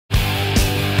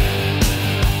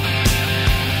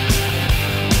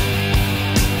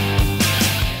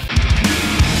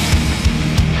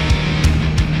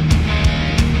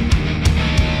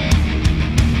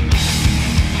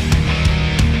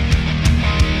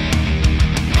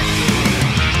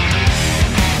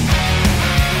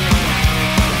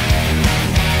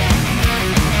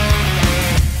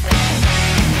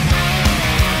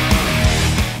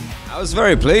was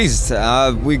very pleased.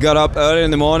 We got up early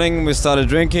in the morning, we started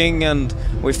drinking, and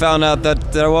we found out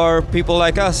that there were people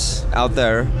like us out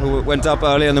there who went up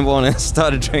early in the morning and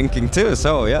started drinking too.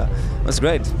 So yeah, it was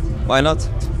great. Why not?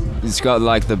 It's got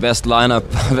like the best lineup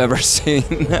I've ever seen.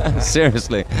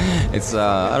 Seriously, it's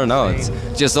I don't know. It's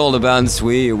just all the bands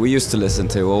we used to listen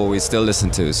to, or we still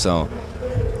listen to. So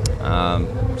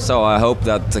so I hope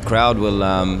that the crowd will.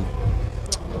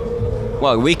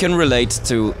 Well, we can relate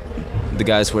to the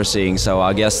guys we're seeing, so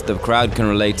I guess the crowd can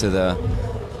relate to the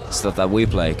stuff that we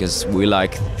play, because we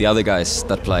like the other guys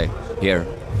that play here.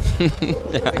 Yeah.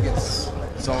 I think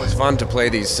it's always fun to play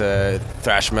these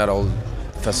thrash metal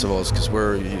festivals, because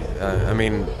we're, I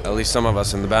mean, at least some of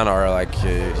us in the band are like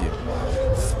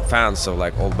fans of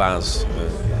like old bands,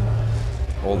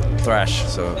 old thrash,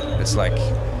 so it's like,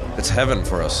 it's heaven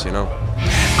for us, you know?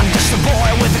 I'm just a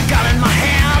boy with a gun in my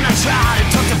hand. I try to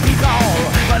talk to people,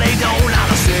 but they don't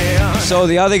understand. So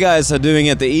the other guys are doing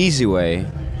it the easy way,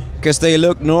 because they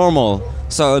look normal,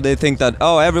 so they think that,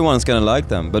 oh, everyone's gonna like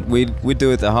them, but we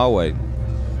do it the hard way.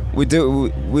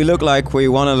 We look like we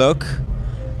wanna look,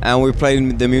 and we play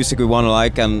the music we wanna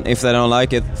like, and if they don't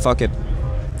like it, fuck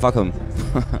them.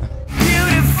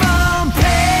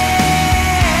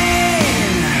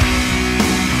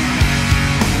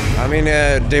 I mean,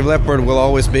 Dave Leppard will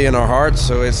always be in our hearts,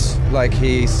 so it's like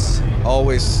he's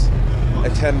always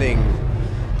attending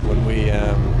when we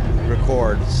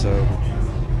record, so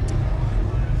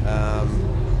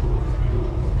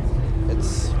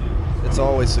it's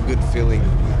always a good feeling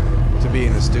to be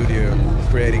in the studio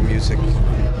creating music.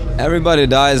 Everybody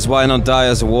dies, why not die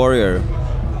as a warrior?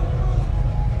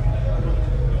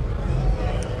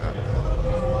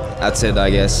 That's it, I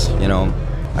guess, you know.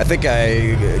 I think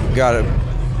I got a,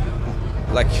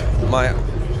 like, my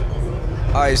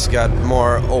eyes got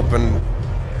more open.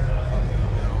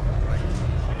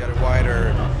 I got a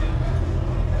wider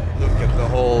look at the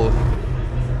whole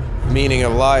meaning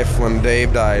of life when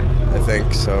Dave died, I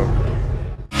think, so.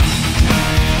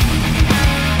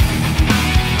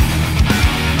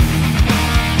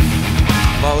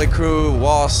 Motley Crue,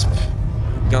 Wasp,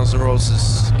 Guns N'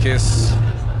 Roses, Kiss,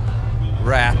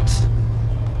 Rat,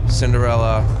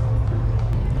 Cinderella.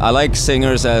 I like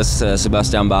singers as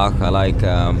Sebastian Bach, I like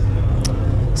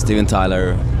Steven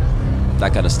Tyler,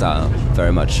 that kind of style,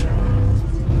 very much.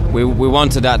 We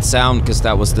wanted that sound because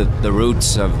that was the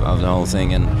roots of the whole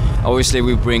thing, and obviously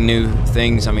we bring new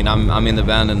things. I mean, I'm in the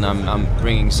band and I'm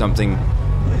bringing something,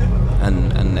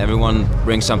 and everyone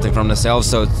brings something from themselves,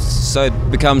 so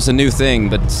it becomes a new thing,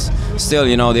 but still,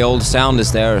 you know, the old sound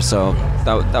is there, so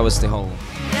that was the whole